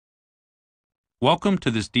Welcome to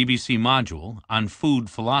this DBC module on food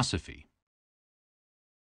philosophy.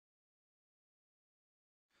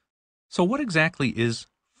 So what exactly is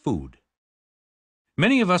food?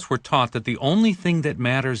 Many of us were taught that the only thing that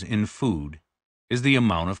matters in food is the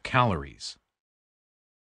amount of calories.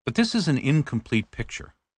 But this is an incomplete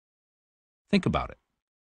picture. Think about it.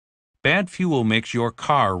 Bad fuel makes your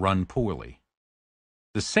car run poorly.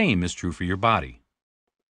 The same is true for your body.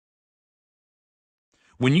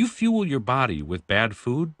 When you fuel your body with bad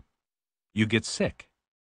food, you get sick.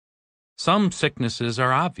 Some sicknesses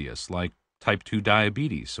are obvious, like type 2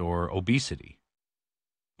 diabetes or obesity.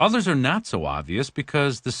 Others are not so obvious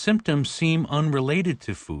because the symptoms seem unrelated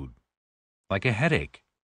to food, like a headache.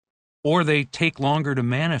 Or they take longer to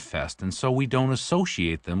manifest, and so we don't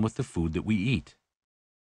associate them with the food that we eat.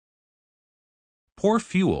 Poor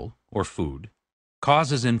fuel, or food,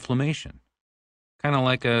 causes inflammation, kind of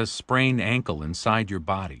like a sprained ankle inside your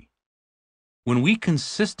body. When we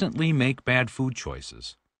consistently make bad food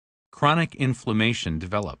choices, chronic inflammation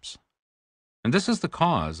develops. And this is the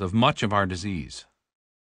cause of much of our disease.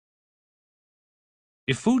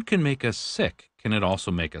 If food can make us sick, can it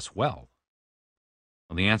also make us well?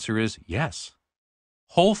 Well, the answer is yes.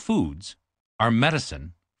 Whole foods are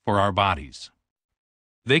medicine for our bodies.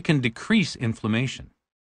 They can decrease inflammation.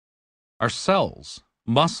 Our cells,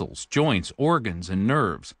 muscles, joints, organs, and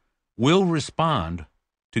nerves will respond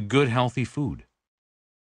to good, healthy food.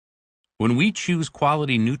 When we choose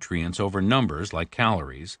quality nutrients over numbers like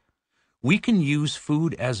calories, we can use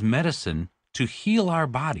food as medicine to heal our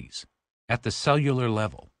bodies at the cellular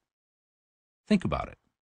level. Think about it.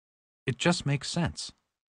 It just makes sense.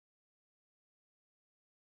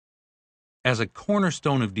 As a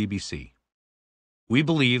cornerstone of DBC, we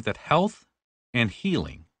believe that health and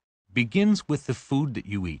healing begins with the food that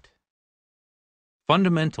you eat.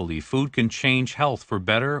 Fundamentally, food can change health for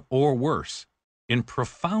better or worse in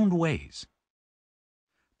profound ways.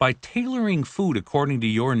 By tailoring food according to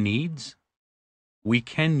your needs, we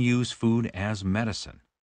can use food as medicine.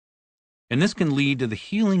 And this can lead to the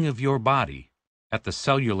healing of your body at the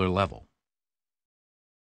cellular level.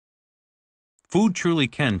 Food truly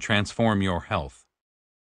can transform your health.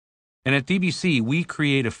 And at DBC, we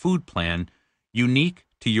create a food plan unique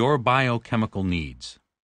to your biochemical needs.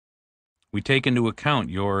 We take into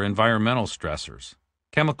account your environmental stressors,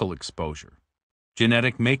 chemical exposure,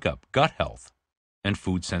 genetic makeup, gut health, and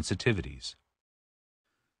food sensitivities.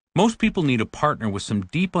 Most people need a partner with some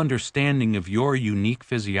deep understanding of your unique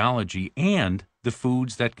physiology and the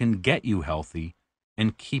foods that can get you healthy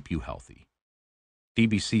and keep you healthy.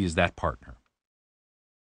 DBC is that partner.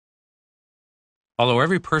 Although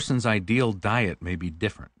every person's ideal diet may be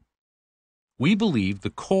different, we believe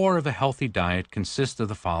the core of a healthy diet consists of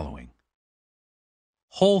the following: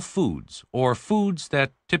 whole foods, or foods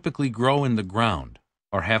that typically grow in the ground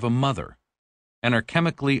or have a mother and are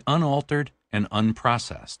chemically unaltered and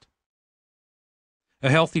unprocessed.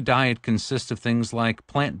 A healthy diet consists of things like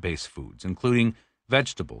plant-based foods, including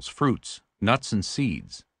vegetables, fruits, nuts and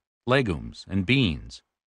seeds, legumes and beans,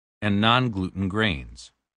 and non-gluten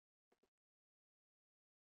grains.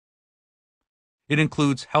 It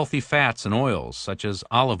includes healthy fats and oils such as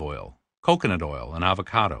olive oil, coconut oil, and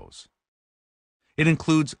avocados. It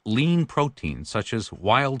includes lean proteins such as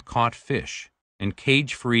wild-caught fish and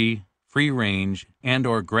cage-free, free-range,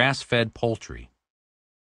 and/or grass-fed poultry.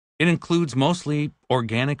 It includes mostly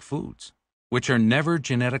organic foods, which are never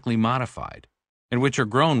genetically modified and which are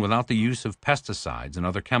grown without the use of pesticides and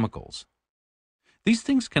other chemicals. These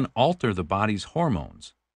things can alter the body's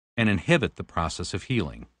hormones and inhibit the process of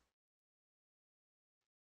healing.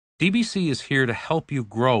 DBC is here to help you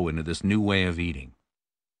grow into this new way of eating.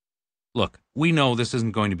 Look, we know this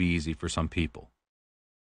isn't going to be easy for some people.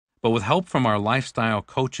 But with help from our lifestyle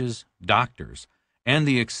coaches, doctors, and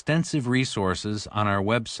the extensive resources on our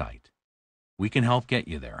website, we can help get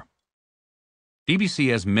you there.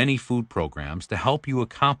 DBC has many food programs to help you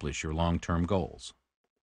accomplish your long-term goals.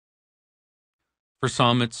 For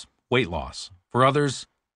some, it's weight loss. For others,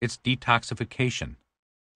 it's detoxification.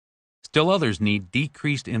 Still others need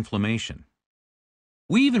decreased inflammation.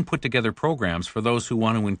 We even put together programs for those who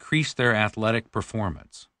want to increase their athletic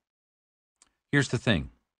performance. Here's the thing.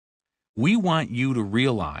 We want you to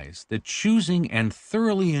realize that choosing and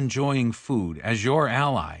thoroughly enjoying food as your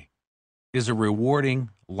ally is a rewarding,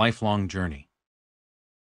 lifelong journey.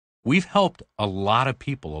 We've helped a lot of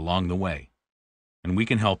people along the way, and we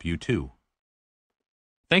can help you too.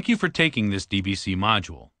 Thank you for taking this DBC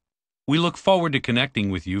module. We look forward to connecting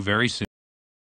with you very soon.